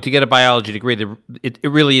 going to get a biology degree, it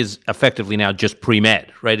really is effectively now just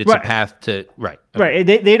pre-med, right? It's a path to right. Okay.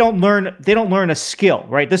 Right. They don't learn a skill,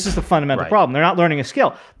 right? This is the fundamental problem. They're not learning a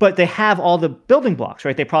skill, but they have all the building blocks,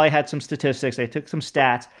 right? They probably had some statistics, they took some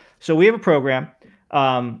stats. So we have a program.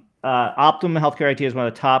 Optimum Healthcare IT is one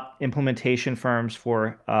of the top implementation firms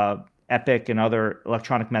for Epic and other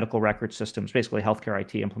electronic medical record systems, basically healthcare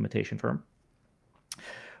IT implementation firm.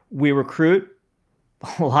 We recruit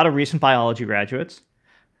a lot of recent biology graduates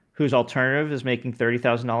whose alternative is making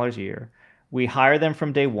 $30,000 a year. We hire them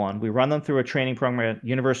from day one. We run them through a training program at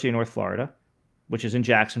University of North Florida, which is in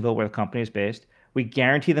Jacksonville, where the company is based. We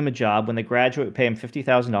guarantee them a job. When they graduate, we pay them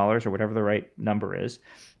 $50,000 or whatever the right number is.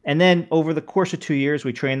 And then over the course of 2 years,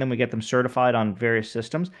 we train them, we get them certified on various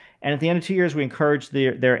systems. And at the end of 2 years, we encourage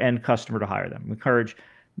their end customer to hire them. We encourage,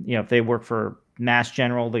 if they work for Mass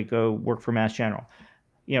General, they go work for Mass General.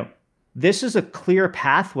 This is a clear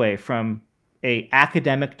pathway from an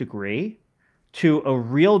academic degree to a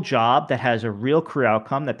real job that has a real career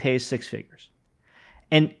outcome that pays six figures.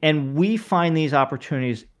 And we find these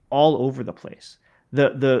opportunities all over the place.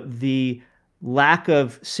 The lack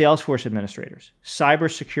of Salesforce administrators,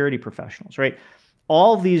 cybersecurity professionals, right?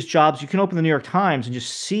 All these jobs, you can open the New York Times and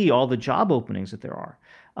just see all the job openings that there are.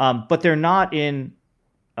 But they're not in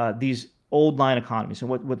these old line economies. And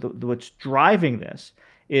what's driving this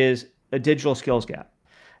is a digital skills gap.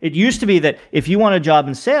 It used to be that if you want a job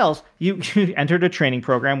in sales, you entered a training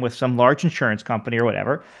program with some large insurance company or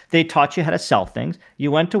whatever. They taught you how to sell things.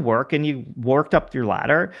 You went to work and you worked up your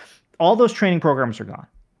ladder. All those training programs are gone.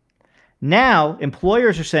 Now,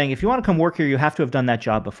 employers are saying, if you want to come work here, you have to have done that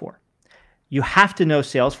job before. You have to know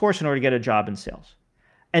Salesforce in order to get a job in sales.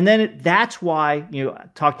 And then that's why,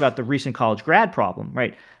 talked about the recent college grad problem,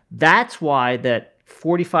 right? That's why that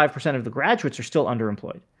 45% of the graduates are still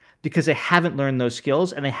underemployed, because they haven't learned those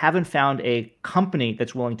skills and they haven't found a company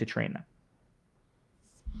that's willing to train them.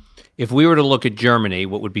 If we were to look at Germany,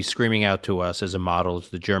 what would be screaming out to us as a model is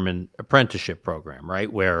the German apprenticeship program,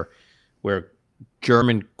 right? Where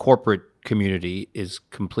German corporate community is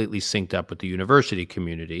completely synced up with the university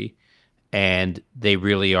community, and they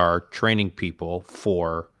really are training people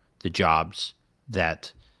for the jobs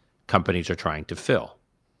that companies are trying to fill.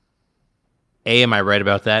 A, am I right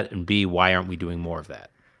about that? And B, why aren't we doing more of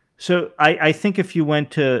that? So I think if you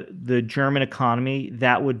went to the German economy,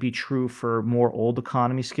 that would be true for more old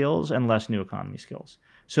economy skills and less new economy skills.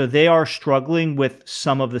 So they are struggling with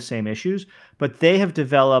some of the same issues, but they have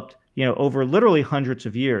developed, over literally hundreds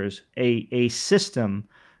of years, a system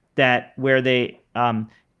where they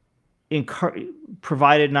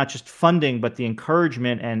provided not just funding, but the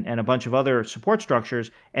encouragement and a bunch of other support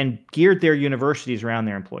structures and geared their universities around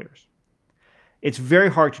their employers. It's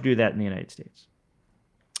very hard to do that in the United States,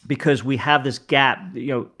 because we have this gap.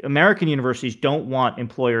 American universities don't want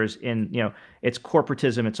employers in, it's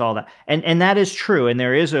corporatism, it's all that. And that is true. And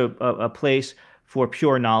there is a place for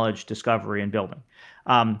pure knowledge discovery and building.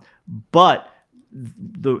 But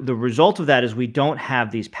the result of that is we don't have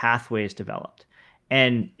these pathways developed.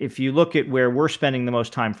 And if you look at where we're spending the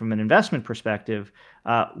most time from an investment perspective,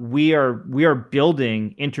 we are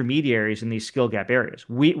building intermediaries in these skill gap areas.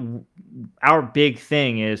 Our big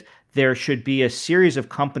thing is there should be a series of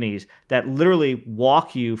companies that literally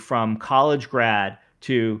walk you from college grad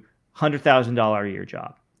to $100,000 a year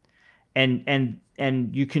job. And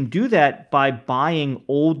you can do that by buying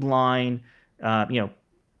old line,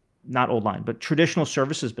 not old line, but traditional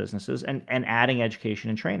services businesses and adding education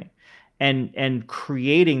and training and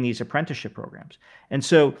creating these apprenticeship programs. And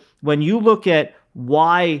so when you look at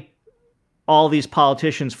why all these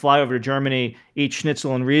politicians fly over to Germany, eat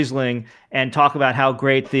schnitzel and Riesling, and talk about how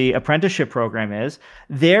great the apprenticeship program is,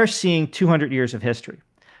 they're seeing 200 years of history.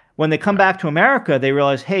 When they come back to America, they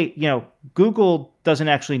realize, hey, Google doesn't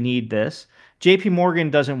actually need this. JP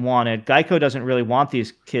Morgan doesn't want it. Geico doesn't really want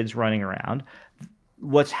these kids running around.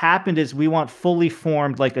 what's happened is we want fully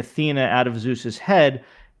formed, like Athena out of Zeus's head,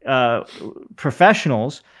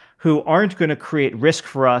 professionals who aren't going to create risk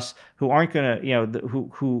for us, who aren't going to,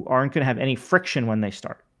 who aren't going to have any friction when they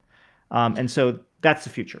start. And so that's the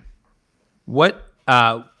future. What,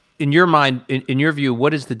 in your mind, in your view,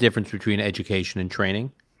 what is the difference between education and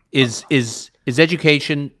training? Is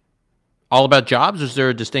education all about jobs, or is there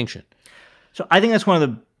a distinction? So I think that's one of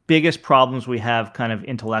the biggest problems we have kind of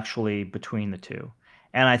intellectually between the two.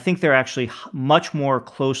 And I think they're actually much more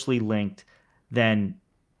closely linked than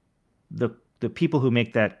the people who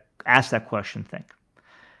ask that question think.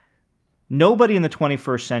 Nobody in the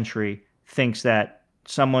 21st century thinks that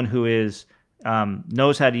someone who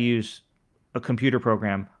knows how to use a computer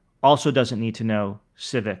program also doesn't need to know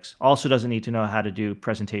civics, also doesn't need to know how to do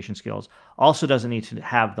presentation skills, also doesn't need to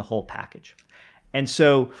have the whole package. And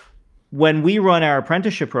so when we run our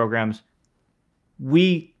apprenticeship programs,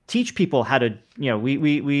 we teach people how to,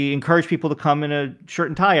 we encourage people to come in a shirt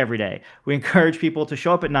and tie every day. We encourage people to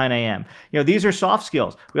show up at 9 a.m. These are soft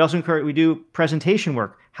skills. We also we do presentation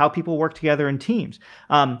work, how people work together in teams.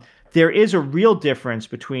 There is a real difference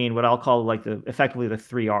between what I'll call effectively the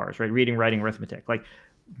 3 R's, right? Reading, writing, arithmetic. Like,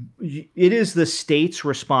 it is the state's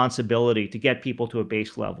responsibility to get people to a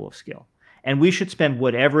base level of skill. And we should spend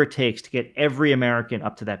whatever it takes to get every American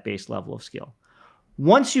up to that base level of skill.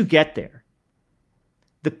 Once you get there,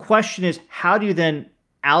 the question is, how do you then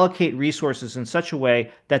allocate resources in such a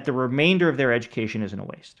way that the remainder of their education isn't a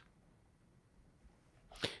waste?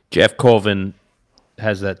 Jeff Colvin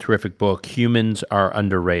has that terrific book, Humans Are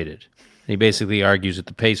Underrated. He basically argues at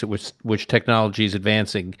the pace at which technology is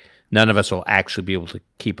advancing, none of us will actually be able to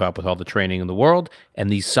keep up with all the training in the world. And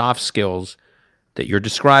these soft skills that you're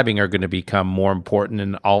describing are going to become more important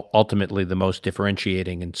and ultimately the most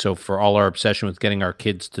differentiating. And so for all our obsession with getting our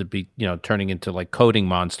kids to be, turning into like coding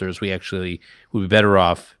monsters, we actually would be better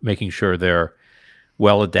off making sure they're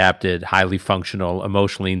well-adapted, highly functional,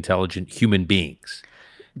 emotionally intelligent human beings.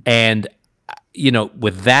 And,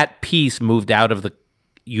 with that piece moved out of the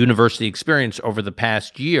university experience over the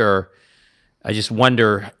past year, I just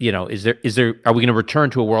wonder, are we going to return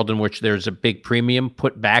to a world in which there's a big premium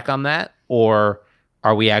put back on that? Or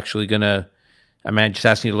are we actually going to, I'm just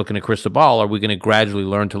asking you to look in a crystal ball, are we going to gradually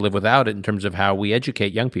learn to live without it in terms of how we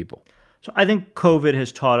educate young people? So I think COVID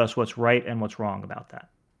has taught us what's right and what's wrong about that.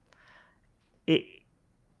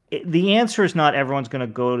 The answer is not everyone's going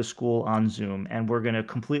to go to school on Zoom and we're going to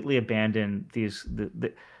completely abandon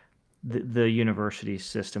the university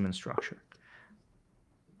system and structure.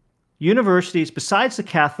 Universities, besides the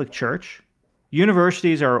Catholic Church,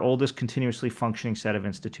 universities are our oldest continuously functioning set of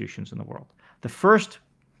institutions in the world. The first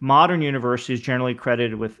modern university is generally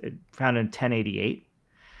credited founded in 1088.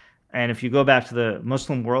 And if you go back to the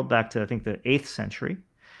Muslim world, back to, I think, the 8th century.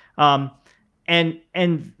 And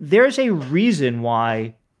there's a reason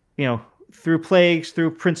why, through plagues,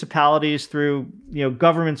 through principalities, through,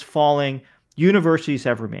 governments falling, universities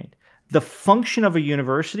have remained. The function of a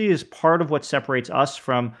university is part of what separates us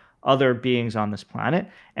from other beings on this planet.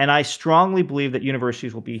 And I strongly believe that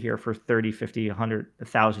universities will be here for 30, 50, 100,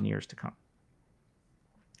 1,000 years to come.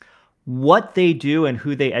 What they do and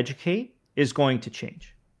who they educate is going to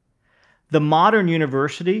change. The modern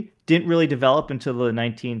university didn't really develop until the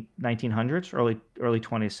 1900s, early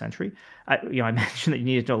 20th century. I mentioned that you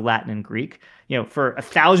needed to know Latin and Greek. For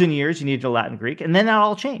 1,000 years, you needed to know Latin and Greek, and then that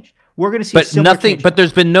all changed. We're going to see But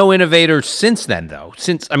there's been no innovators since then, though.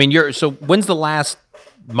 So when's the last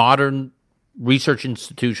modern research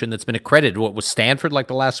institution that's been accredited? What was Stanford like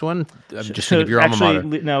the last one? I'm just thinking of your alma mater.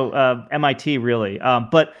 No, MIT really.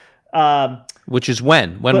 Which is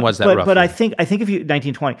when? When was that roughly? But I think if you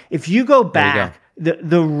 1920, if you go back,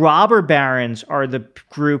 the robber barons are the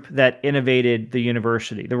group that innovated the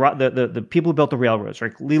university. The people who built the railroads,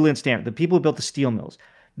 right? Leland Stanford, the people who built the steel mills.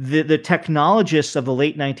 The technologists of the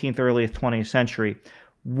late 19th, early 20th century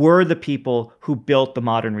were the people who built the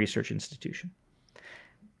modern research institution.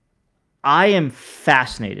 I am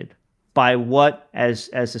fascinated by what, as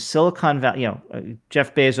a Silicon Valley,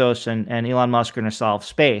 Jeff Bezos and Elon Musk are going to solve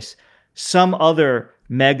space, some other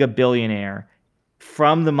mega billionaire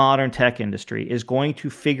from the modern tech industry is going to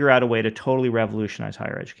figure out a way to totally revolutionize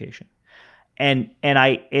higher education. And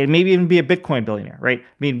maybe even be a Bitcoin billionaire, right? I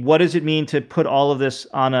mean, what does it mean to put all of this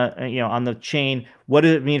on on the chain? What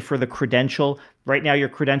does it mean for the credential? Right now, your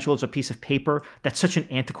credential is a piece of paper. That's such an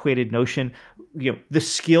antiquated notion. The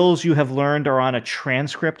skills you have learned are on a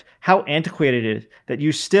transcript. How antiquated it is that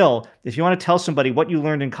you still, if you want to tell somebody what you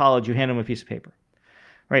learned in college, you hand them a piece of paper,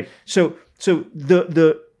 right? So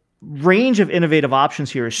the range of innovative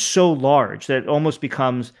options here is so large that it almost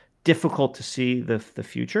becomes difficult to see the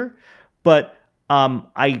future. But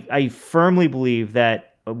I firmly believe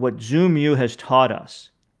that what ZoomU has taught us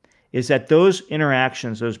is that those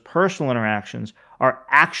interactions, those personal interactions, are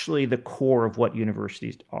actually the core of what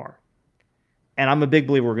universities are. And I'm a big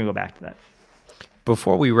believer we're going to go back to that.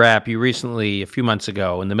 Before we wrap, you recently, a few months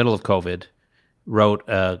ago, in the middle of COVID, wrote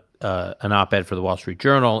an op-ed for the Wall Street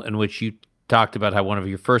Journal in which you talked about how one of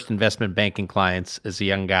your first investment banking clients as a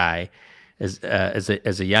young guy, as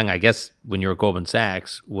a young, I guess, when you were at Goldman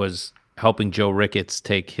Sachs, was helping Joe Ricketts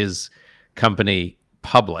take his company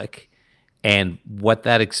public, and what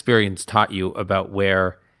that experience taught you about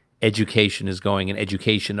where education is going and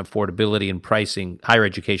education affordability and pricing, higher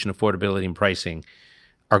education affordability and pricing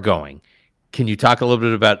are going. Can you talk a little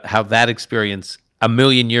bit about how that experience a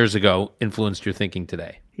million years ago influenced your thinking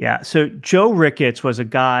today? Yeah. So Joe Ricketts was a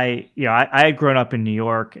guy, I had grown up in New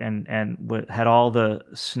York and had all the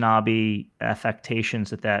snobby affectations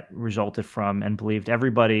that resulted from, and believed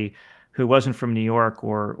everybody who wasn't from New York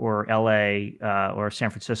or LA or San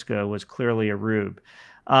Francisco was clearly a rube.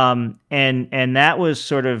 And that was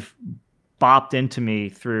sort of bopped into me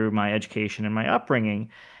through my education and my upbringing.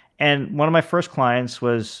 And one of my first clients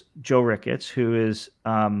was Joe Ricketts, who is,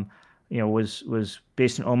 was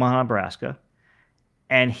based in Omaha, Nebraska.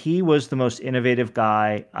 And he was the most innovative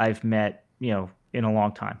guy I've met, in a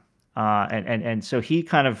long time. And so he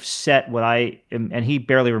kind of set what and he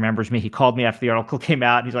barely remembers me. He called me after the article came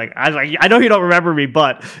out. And he's like, I know you don't remember me,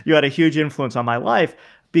 but you had a huge influence on my life,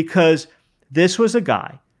 because this was a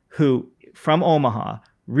guy who, from Omaha,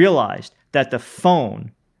 realized that the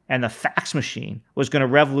phone and the fax machine was going to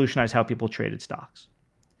revolutionize how people traded stocks.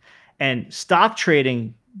 And stock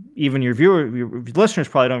trading, even your listeners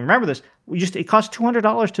probably don't remember this, it cost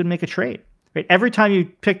 $200 to make a trade. Right? Every time you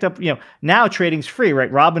picked up, now trading's free,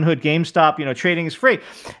 right? Robinhood, GameStop, trading is free.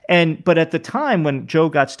 But at the time when Joe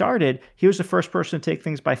got started, he was the first person to take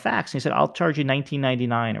things by fax. And he said, I'll charge you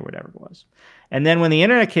 $19.99 or whatever it was. And then when the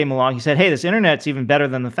internet came along, he said, hey, this internet's even better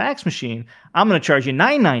than the fax machine. I'm going to charge you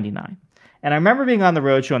 $9.99. And I remember being on the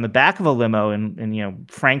roadshow in the back of a limo in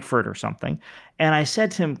Frankfurt or something. And I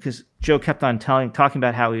said to him, because Joe kept on talking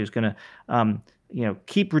about how he was going to,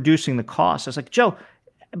 keep reducing the cost. I was like, Joe,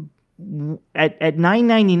 at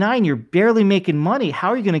 $9.99, you're barely making money. How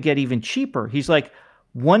are you going to get even cheaper? He's like,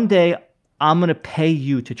 one day I'm going to pay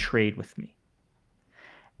you to trade with me.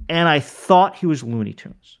 And I thought he was Looney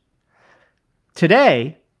Tunes.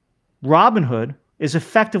 Today, Robinhood is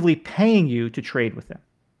effectively paying you to trade with them.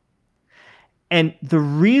 And the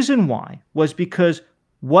reason why was because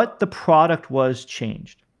what the product was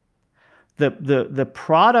changed. The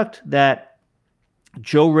product that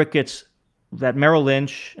Joe Ricketts, that Merrill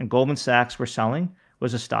Lynch and Goldman Sachs were selling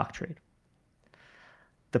was a stock trade.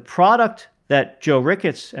 The product that Joe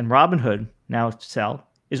Ricketts and Robinhood now sell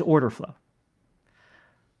is order flow.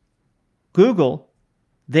 Google,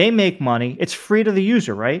 they make money. It's free to the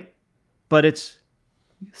user, right? But it's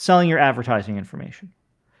selling your advertising information.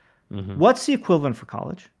 Mm-hmm. What's the equivalent for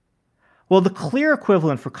college? Well, the clear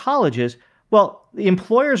equivalent for college is, the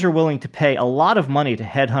employers are willing to pay a lot of money to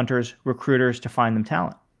headhunters, recruiters to find them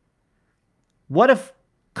talent. What if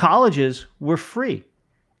colleges were free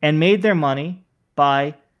and made their money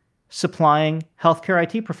by supplying healthcare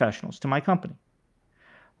IT professionals to my company?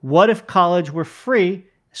 What if college were free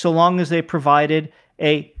so long as they provided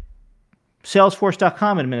a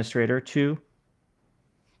Salesforce.com administrator to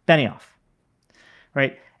Benioff,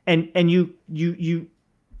 right? And you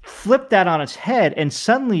flip that on its head, and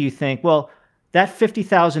suddenly you think, that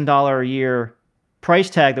 $50,000 a year price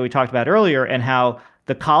tag that we talked about earlier, and how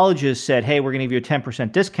the colleges said, hey, we're going to give you a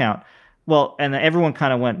 10% discount. And everyone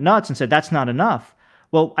kind of went nuts and said, that's not enough.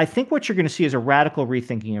 Well, I think what you're going to see is a radical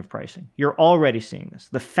rethinking of pricing. You're already seeing this.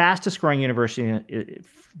 The fastest growing universities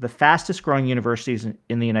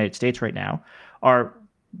in the United States right now are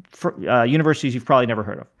universities you've probably never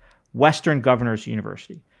heard of. Western Governors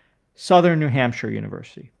University, Southern New Hampshire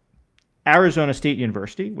University, Arizona State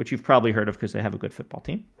University, which you've probably heard of because they have a good football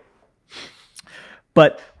team.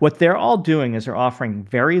 But what they're all doing is they're offering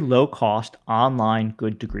very low-cost online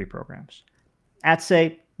good degree programs at,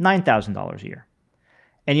 say, $9,000 a year.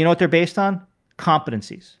 And you know what they're based on?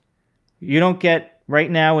 Competencies. You don't get, right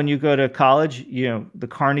now when you go to college, the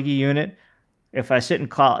Carnegie unit, if I sit in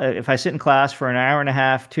class for an hour and a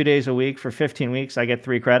half, 2 days a week for 15 weeks, I get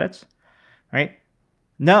 3 credits, right?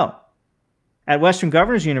 No. At Western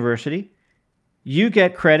Governors University, you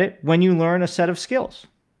get credit when you learn a set of skills.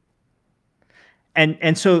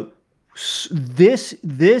 And so this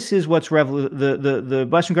is what's the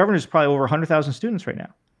Western Governors is probably over 100,000 students right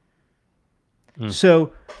now.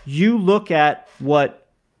 So you look at what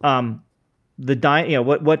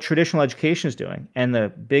what traditional education is doing, and the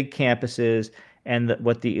big campuses and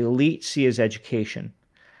what the elite see as education,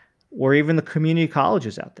 or even the community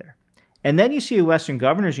colleges out there. And then you see a Western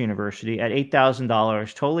Governors University at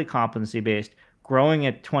 $8,000, totally competency-based, growing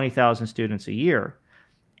at 20,000 students a year,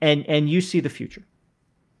 and you see the future.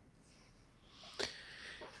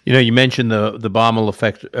 You mentioned the Baumol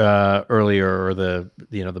effect earlier, or the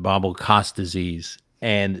Baumol cost disease,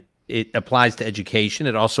 and it applies to education.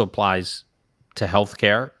 It also applies to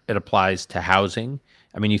healthcare. It applies to housing.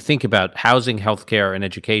 I mean, you think about housing, healthcare, and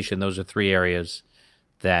education. Those are three areas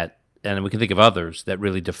that, and we can think of others, that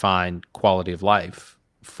really define quality of life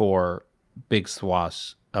for big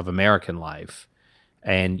swaths of American life.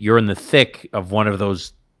 And you're in the thick of one of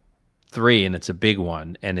those three, and it's a big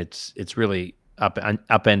one, and it's really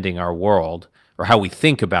upending our world, or how we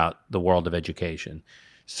think about the world of education.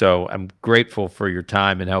 So I'm grateful for your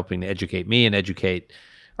time in helping to educate me and educate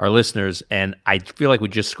our listeners. And I feel like we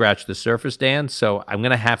just scratched the surface, Dan. So I'm going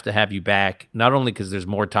to have you back, not only because there's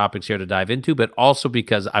more topics here to dive into, but also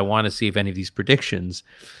because I want to see if any of these predictions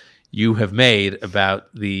you have made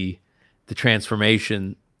about the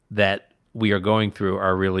transformation that we are going through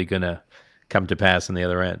are really going to come to pass on the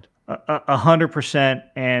other end. 100%.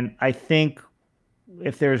 And I think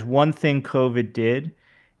if there's one thing COVID did,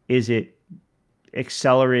 is it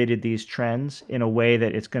accelerated these trends in a way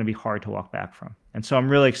that it's going to be hard to walk back from. And so I'm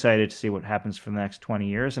really excited to see what happens for the next 20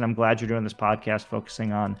 years. And I'm glad you're doing this podcast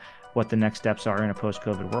focusing on what the next steps are in a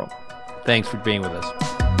post-COVID world. Thanks for being with us.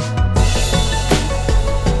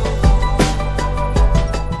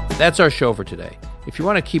 That's our show for today. If you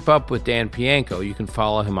want to keep up with Dan Pianko, you can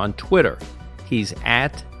follow him on Twitter. He's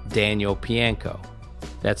at Daniel Pianko.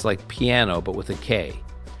 That's like piano, but with a K.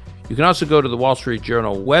 You can also go to the Wall Street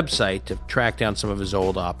Journal website to track down some of his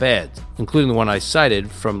old op-eds, including the one I cited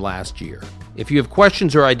from last year. If you have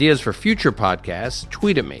questions or ideas for future podcasts,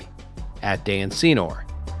 tweet at me, at Dan Senor.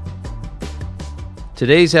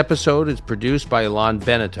 Today's episode is produced by Ilan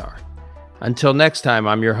Benatar. Until next time,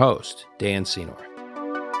 I'm your host, Dan Senor.